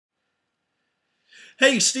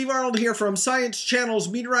Hey, Steve Arnold here from Science Channel's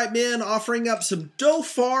Meteorite Men, offering up some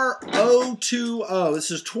Dhofar 020. This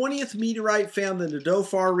is 20th meteorite found in the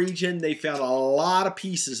Dhofar region. They found a lot of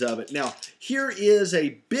pieces of it. Now, here is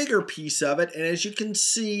a bigger piece of it, and as you can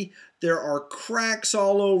see, there are cracks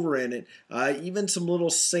all over in it, even some little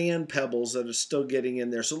sand pebbles that are still getting in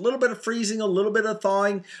there. So a little bit of freezing, a little bit of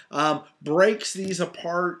thawing breaks these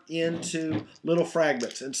apart into little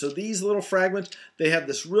fragments. And so these little fragments, they have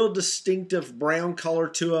this real distinctive brown color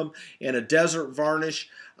to them and a desert varnish.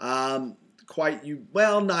 Well,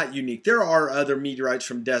 not unique. There are other meteorites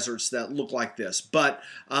from deserts that look like this, but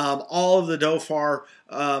all of the Dhofar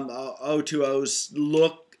 020s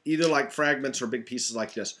look either like fragments or big pieces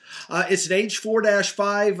like this. It's an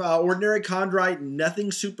H4-5 ordinary chondrite,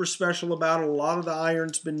 nothing super special about it. A lot of the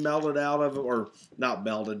iron's been melted out of it, or not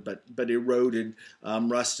melted, but eroded,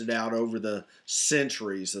 rusted out over the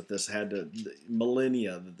centuries that this had to,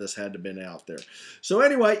 millennia that this had to been out there. So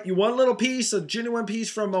anyway, you want a little piece, a genuine piece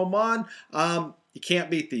from Oman, you can't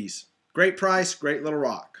beat these. Great price, great little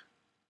rock.